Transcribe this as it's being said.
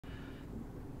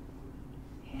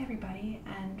everybody,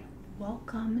 and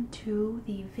welcome to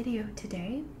the video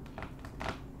today.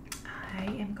 I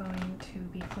am going to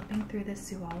be flipping through this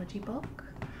zoology book,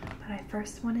 but I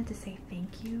first wanted to say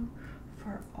thank you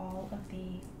for all of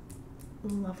the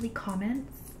lovely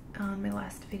comments on my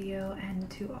last video and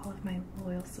to all of my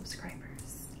loyal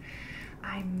subscribers.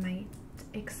 I might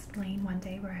explain one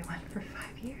day where I went for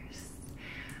 5 years.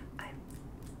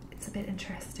 It's a bit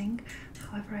interesting.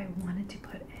 However, I wanted to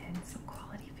put in some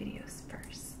quality videos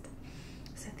first.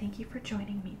 So thank you for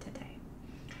joining me today.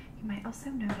 You might also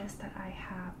notice that I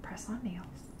have press-on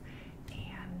nails,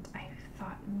 and I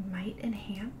thought might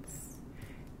enhance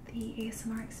the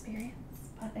ASMR experience,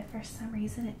 but if for some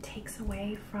reason it takes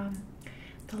away from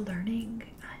the learning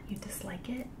and you dislike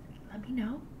it, let me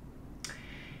know.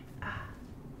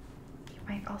 You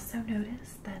might also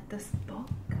notice that this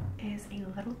book is a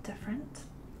little different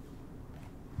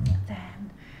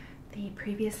than the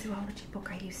previous zoology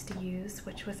book I used to use,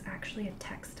 which was actually a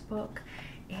textbook,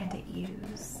 and it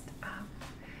used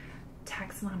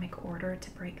taxonomic order to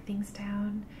break things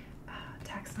down.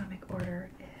 Taxonomic order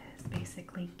is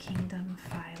basically kingdom,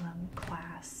 phylum,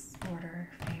 class, order,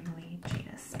 family,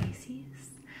 genus,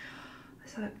 species.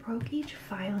 So it broke each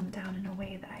phylum down in a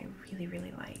way that I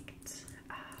really liked.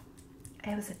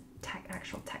 It was a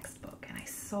actual textbook, and I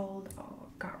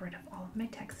got rid of all of my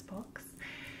textbooks,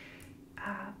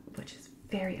 which is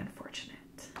very unfortunate.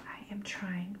 I am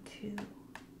trying to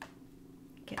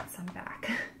get some back.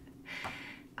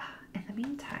 In the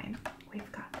meantime,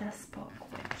 we've got this book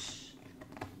which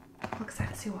looks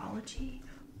at zoology,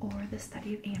 or the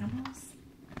study of animals,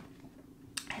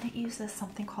 and it uses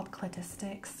something called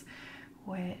cladistics,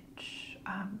 which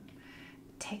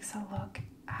takes a look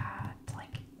at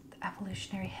like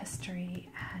evolutionary history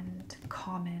and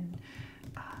common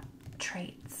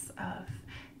traits of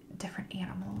different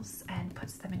animals and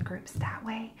puts them in groups that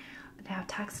way. Now,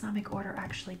 taxonomic order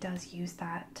actually does use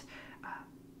that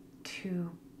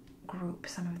to group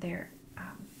some of their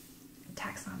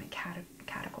taxonomic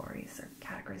categories or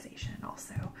categorization.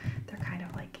 Also, they're kind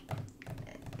of like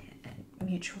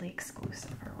mutually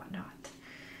exclusive or whatnot.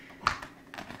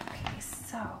 Okay,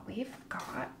 so we've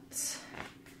got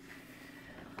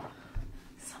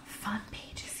some fun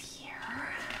pages here.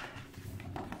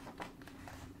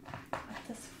 Put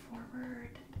this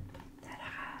forward that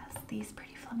has these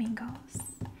pretty flamingos.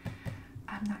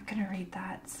 I'm not gonna read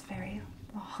that, it's very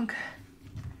long.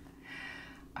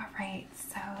 Alright,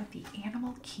 so the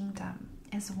animal kingdom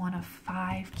is one of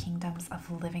 5 kingdoms of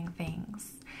living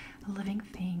things. A living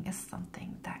thing is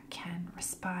something that can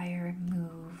respire,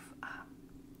 move,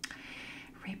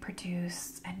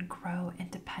 reproduce, and grow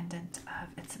independent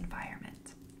of its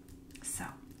environment. So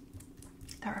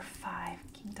there are 5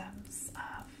 kingdoms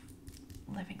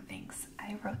of living things.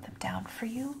 I wrote them down for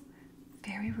you.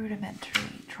 Very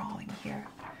rudimentary drawing here.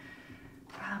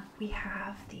 We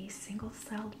have the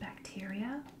single-celled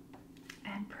bacteria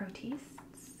and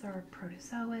protists, or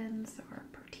protozoans, or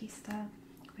protista.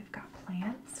 We've got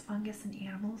plants, fungus, and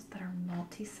animals that are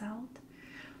multi-celled,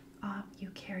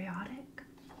 eukaryotic.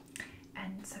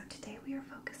 And so today we are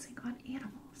focusing on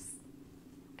animals.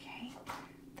 Okay,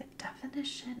 the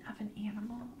definition of an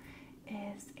animal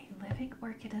is a living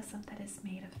organism that is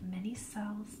made of many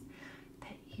cells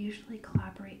that usually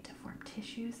collaborate to form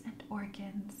tissues and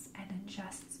organs and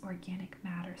ingests organic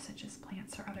matter such as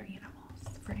plants or other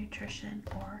animals for nutrition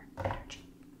or energy.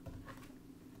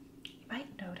 You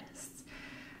might notice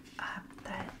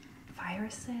that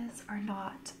viruses are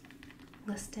not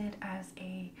listed as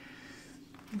a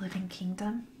living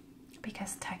kingdom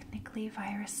because technically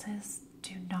viruses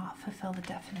do not fulfill the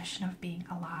definition of being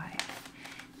alive.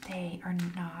 They are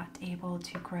not able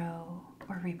to grow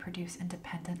or reproduce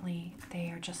independently. They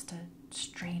are just a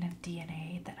strain of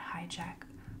DNA that hijack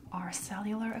our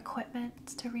cellular equipment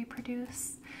to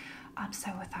reproduce.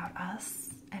 So without us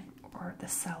or the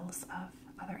cells of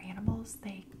other animals,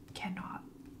 they cannot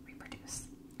reproduce.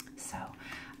 So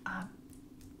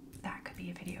that could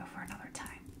be a video for another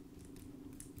time.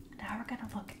 Now we're going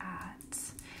to look at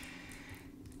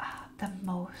the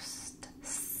most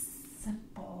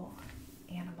simple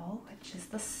animal, which is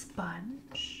the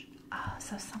sponge.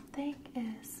 So something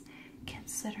is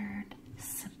considered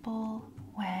simple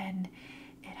when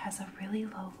it has a really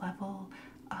low level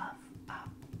of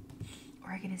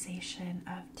organization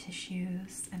of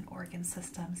tissues and organ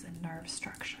systems and nerve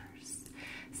structures.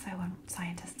 So when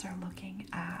scientists are looking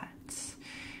at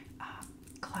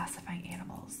classifying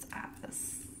animals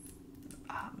as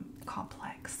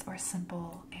complex or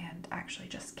simple and actually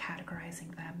just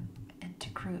categorizing them into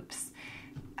groups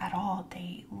at all,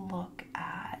 they look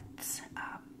at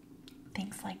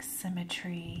things like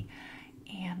symmetry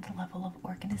and the level of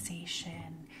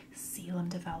organization, coelom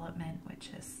development, which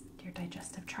is your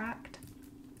digestive tract,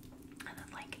 and then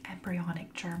like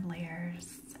embryonic germ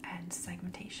layers and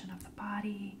segmentation of the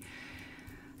body.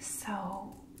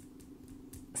 So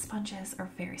sponges are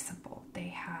very simple. They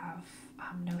have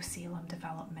no coelom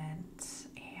development,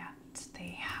 and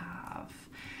they have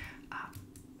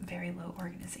very low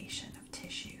organization of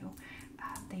tissue.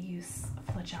 They use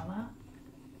flagella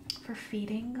for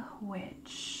feeding,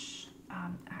 which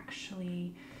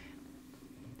actually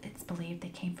it's believed they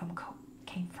came from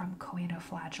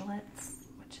choanoflagellates,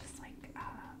 which is like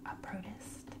a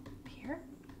protist here.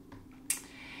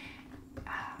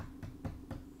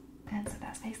 And so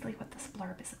that's basically what this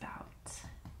blurb is about.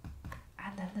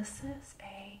 And then this is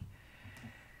a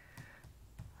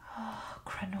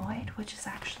crinoid, which is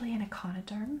actually an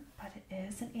echinoderm, but it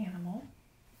is an animal.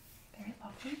 Very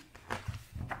lovely.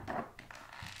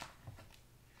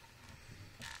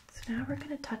 So now we're going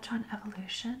to touch on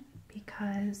evolution,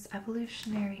 because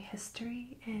evolutionary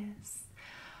history is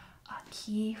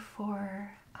key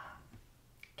for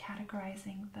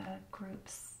categorizing the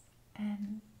groups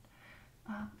in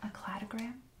a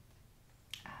cladogram.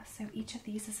 So each of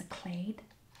these is a clade,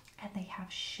 and they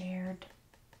have shared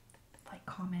like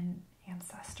common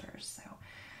ancestors. So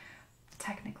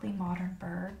technically modern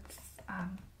birds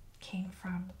came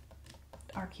from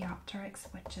Archaeopteryx,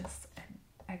 which is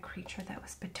a creature that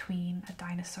was between a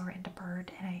dinosaur and a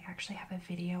bird, and I actually have a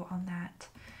video on that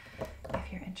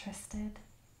if you're interested.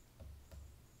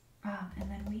 And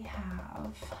then we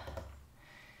have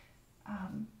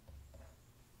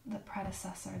the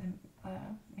predecessor, the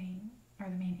main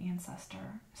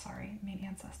ancestor. Sorry, main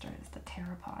ancestor is the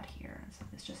theropod here. So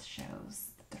this just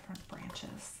shows the different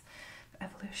branches of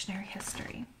evolutionary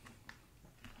history.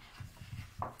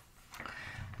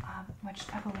 Which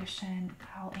evolution,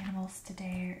 all animals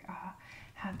today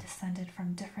have descended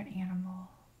from different animals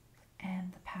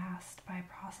in the past by a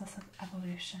process of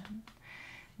evolution.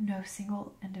 No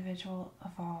single individual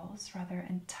evolves, rather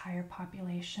entire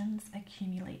populations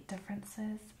accumulate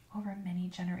differences over many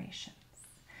generations.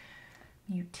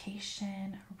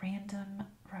 Mutation, random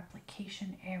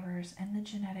replication errors in the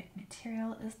genetic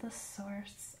material is the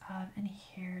source of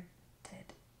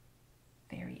inherited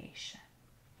variation.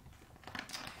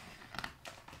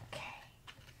 Okay,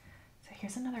 so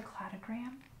here's another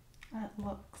cladogram that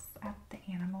looks at the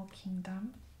animal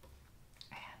kingdom,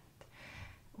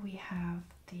 and we have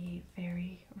the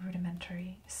very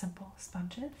rudimentary simple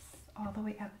sponges all the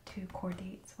way up to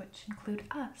chordates, which include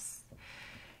us.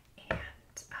 And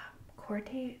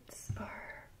chordates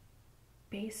are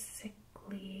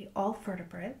basically all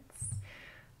vertebrates,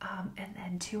 and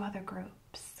then two other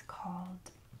groups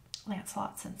called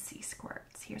lancelots and sea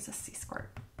squirts. Here's a sea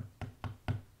squirt.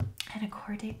 And a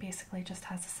chordate basically just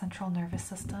has a central nervous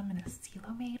system and a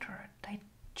coelomate or a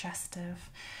digestive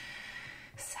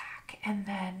sac. And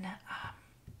then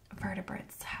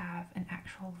vertebrates have an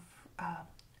actual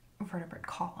vertebrate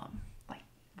column, like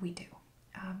we do,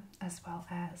 as well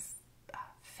as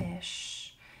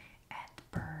fish and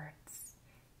birds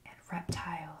and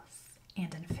reptiles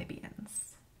and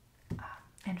amphibians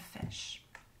and fish.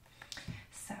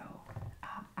 So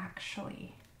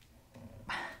actually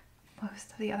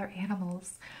most of the other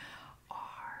animals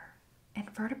are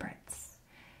invertebrates.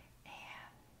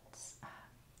 And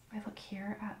I look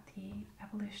here at the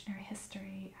evolutionary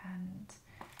history, and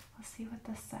let's see what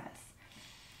this says.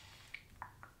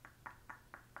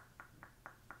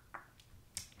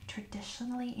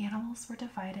 Traditionally, animals were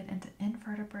divided into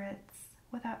invertebrates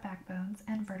without backbones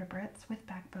and vertebrates with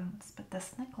backbones, but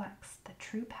this neglects the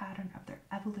true pattern of their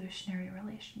evolutionary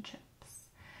relationships.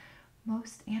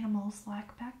 Most animals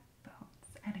lack backbones,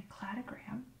 and a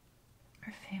cladogram,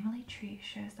 or family tree,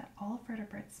 shows that all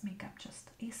vertebrates make up just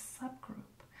a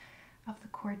subgroup of the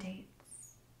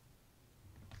chordates.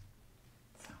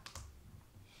 So,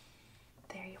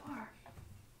 there you are.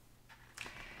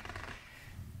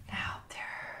 Now, there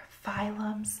are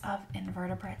phylums of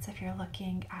invertebrates. If you're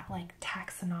looking at like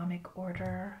taxonomic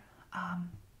order,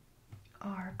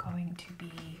 are going to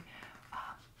be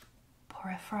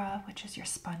Porifera, which is your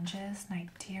sponges,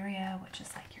 Cnidaria, which is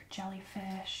like your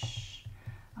jellyfish,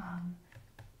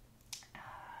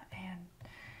 and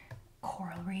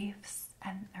coral reefs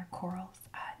and their corals,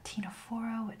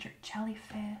 Ctenophora, which are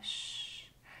jellyfish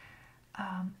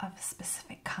of a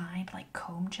specific kind, like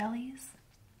comb jellies,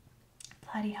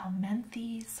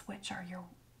 Platyhelminthes, which are your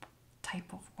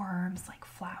type of worms, like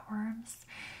flatworms,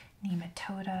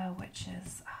 Nematoda, which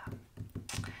is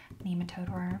nematode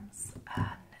worms,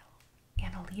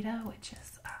 Annelida, which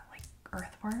is like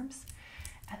earthworms,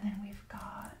 and then we've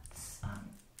got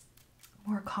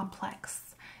more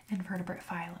complex invertebrate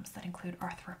phylums that include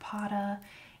arthropoda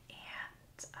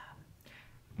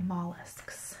and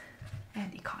mollusks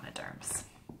and echinoderms.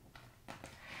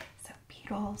 So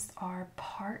beetles are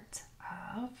part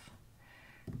of,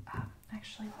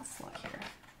 actually let's look here.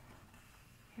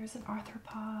 Here's an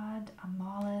arthropod, a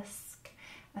mollusk,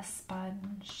 a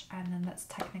sponge, and then that's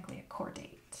technically a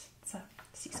chordate. It's a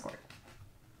sea squirt.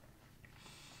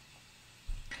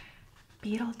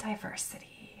 Beetle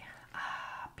diversity.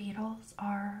 Beetles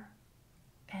are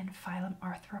in phylum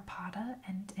Arthropoda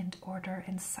and in order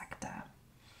Insecta.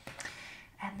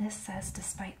 And this says,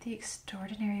 despite the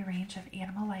extraordinary range of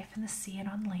animal life in the sea and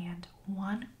on land,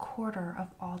 1/4 of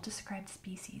all described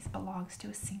species belongs to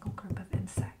a single group of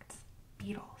insects,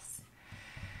 beetles.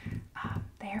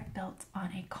 They are built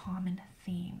on a common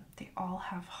theme. They all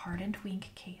have hardened wing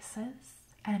cases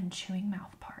and chewing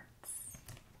mouth parts.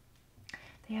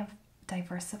 They have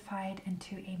diversified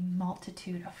into a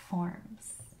multitude of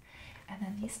forms. And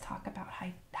then these talk about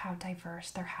how diverse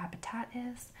their habitat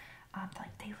is.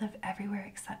 Like they live everywhere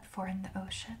except for in the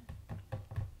ocean.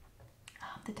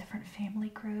 The different family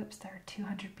groups, there are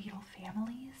 200 beetle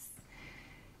families,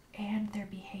 and their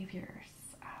behaviors.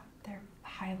 They're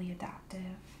highly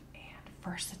adaptive and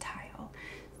versatile.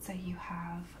 So you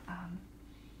have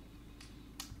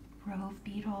rove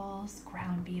beetles,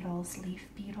 ground beetles, leaf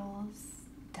beetles,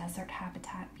 desert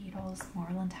habitat beetles,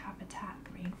 moorland habitat,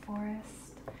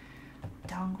 rainforest,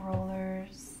 dung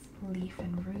rollers, leaf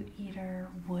and root eater,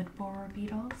 wood borer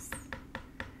beetles,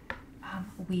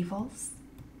 weevils,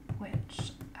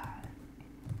 which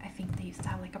I think they used to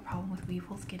have like a problem with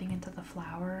weevils getting into the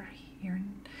flower here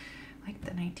in like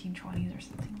the 1920s or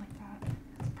something like that.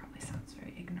 That probably sounds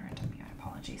very ignorant of me, my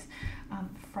apologies.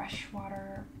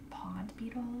 Freshwater pond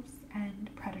beetles and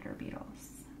predator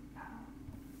beetles.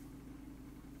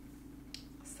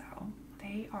 So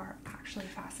they are actually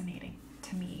fascinating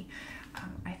to me.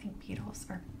 I think beetles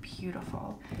are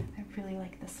beautiful. I really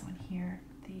like this one here,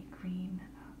 the green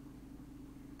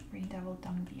devil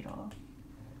dung beetle.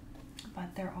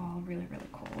 But they're all really, really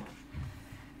cool.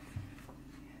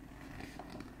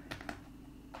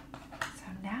 So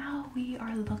now we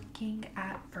are looking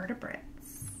at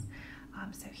vertebrates.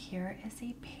 So here is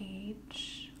a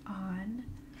page on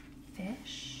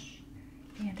fish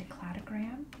and a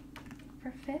cladogram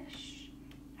for fish,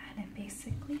 and it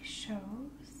basically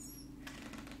shows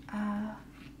the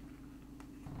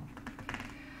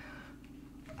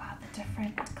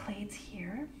different clades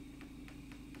here.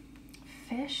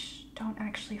 Fish don't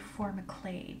actually form a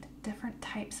clade. Different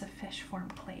types of fish form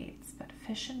clades, but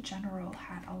fish in general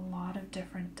had a lot of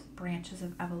different branches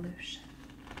of evolution,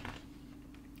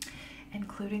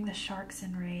 including the sharks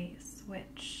and rays,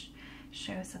 which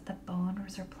shows that the bone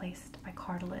was replaced by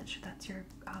cartilage. That's your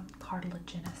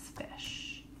cartilaginous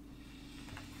fish.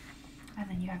 And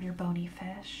then you have your bony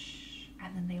fish,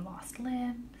 and then they lost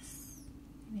limbs.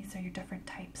 And these are your different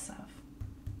types of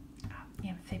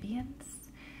amphibians.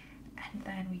 And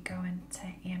then we go into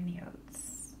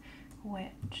amniotes,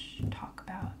 which talk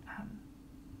about,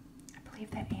 I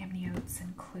believe that amniotes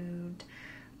include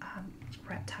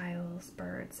reptiles,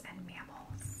 birds, and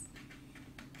mammals.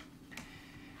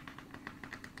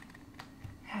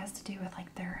 It has to do with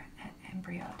like their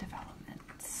embryo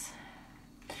development.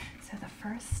 So the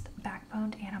first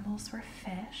backboned animals were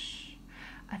fish,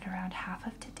 and around half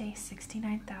of today's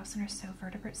 69,000 or so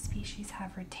vertebrate species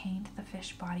have retained the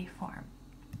fish body form.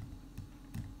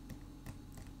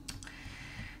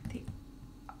 The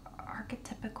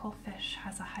archetypical fish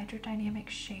has a hydrodynamic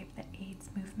shape that aids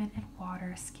movement in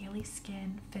water, scaly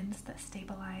skin, fins that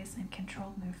stabilize and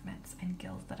control movements, and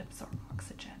gills that absorb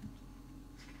oxygen.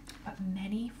 But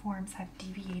many forms have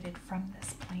deviated from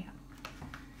this plan.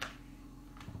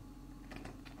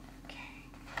 Okay,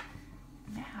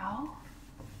 now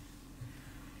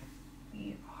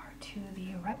we are to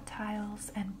the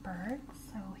reptiles and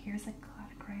birds. So here's a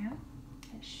cladogram.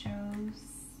 It shows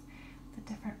the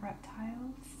different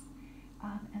reptiles,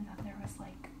 and then there was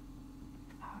like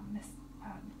this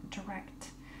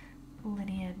direct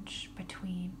lineage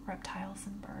between reptiles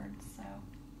and birds. So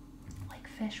like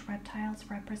fish, reptiles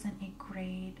represent a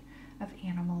grade of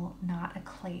animal, not a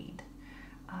clade.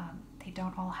 They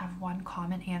don't all have one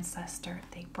common ancestor.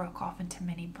 They broke off into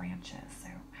many branches. So,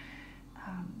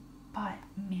 but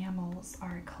mammals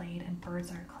are a clade and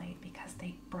birds are a clade because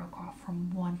they broke off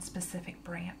from one specific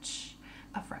branch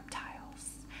of reptiles.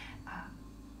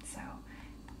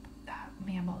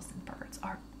 Mammals and birds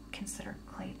are considered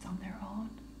clades on their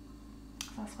own. So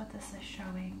that's what this is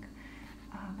showing.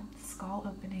 Skull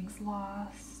openings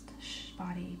lost,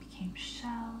 body became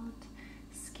shelled,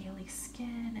 scaly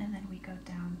skin, and then we go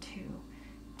down to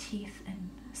teeth in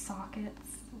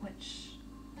sockets, which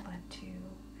led to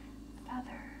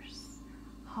feathers,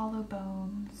 hollow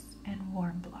bones, and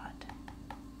warm blood.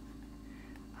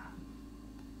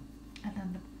 And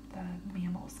then the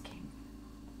mammals came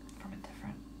from a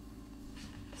different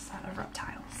set of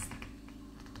reptiles.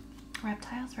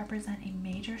 Reptiles represent a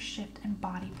major shift in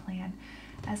body plan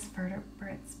as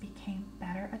vertebrates became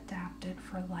better adapted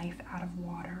for life out of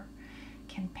water.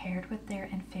 Compared with their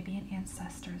amphibian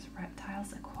ancestors,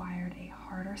 reptiles acquired a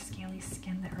harder, scaly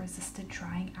skin that resisted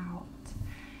drying out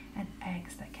and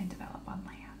eggs that can develop on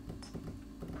land.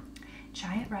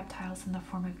 Giant reptiles in the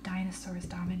form of dinosaurs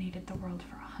dominated the world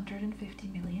for 150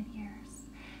 million years,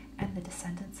 and the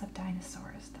descendants of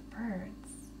dinosaurs, the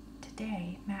birds,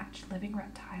 today match living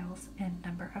reptiles in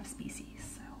number of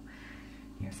species. So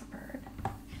here's a bird.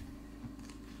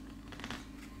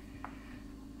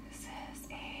 This is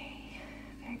a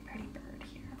very pretty bird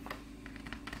here.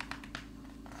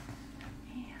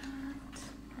 And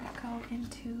we'll go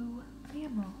into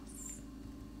mammals.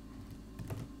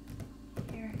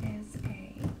 Here is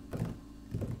a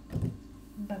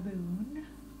baboon,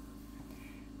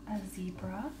 a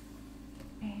zebra,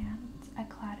 and a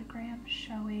cladogram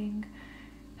showing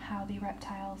how the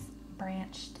reptiles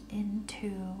branched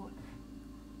into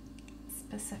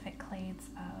specific clades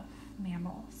of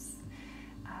mammals.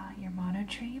 Your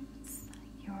monotremes,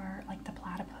 your like the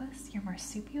platypus, your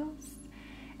marsupials,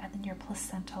 and then your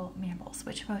placental mammals,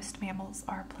 which most mammals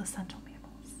are placental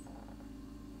mammals.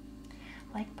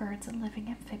 Like birds and living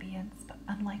amphibians, but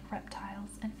unlike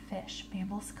reptiles and fish,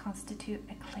 mammals constitute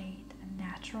a clade, a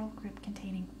natural group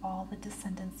containing all the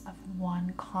descendants of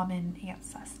one common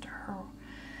ancestor,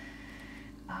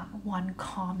 one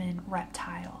common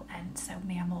reptile. And so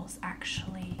mammals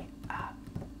actually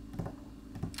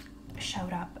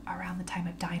showed up around the time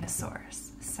of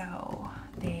dinosaurs. So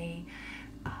they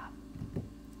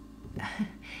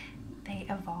they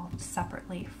evolved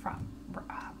separately from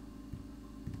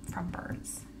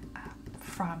birds,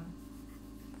 from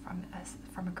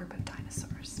a group of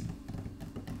dinosaurs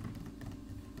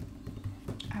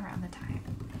around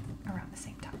the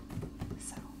same time.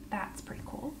 So that's pretty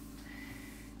cool.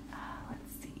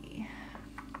 Let's see.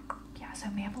 Yeah, so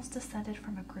mammals descended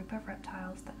from a group of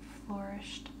reptiles that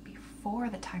flourished before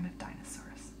the time of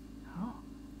dinosaurs. Oh.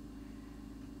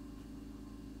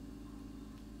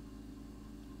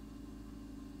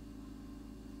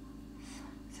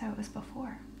 So it was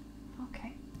before.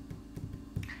 Okay.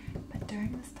 But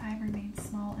during this time remained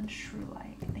small and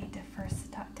shrew-like.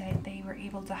 They were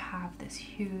able to have this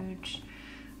huge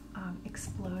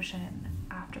explosion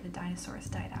after the dinosaurs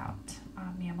died out.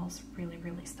 Mammals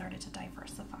really started to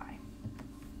diversify.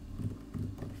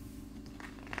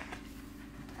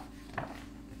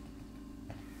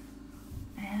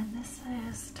 And this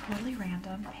is totally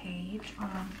random page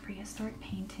on prehistoric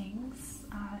paintings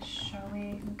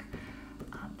showing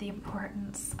the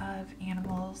importance of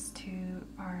animals to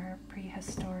our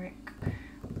prehistoric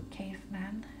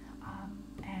cavemen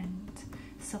and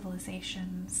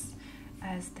civilizations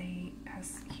as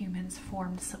humans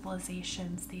formed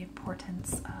civilizations, the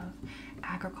importance of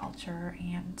agriculture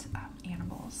and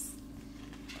animals,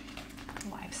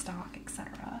 livestock,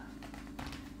 etc.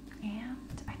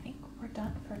 And I think we're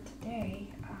done for today.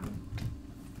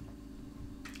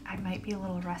 I might be a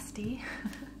little rusty.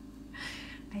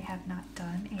 I have not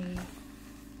done a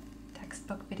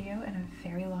textbook video in a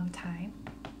very long time,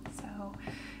 so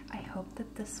I hope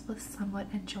that this was somewhat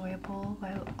enjoyable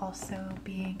while also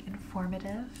being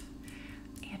informative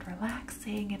and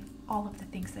relaxing and all of the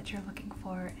things that you're looking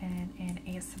for in an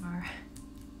ASMR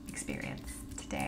experience.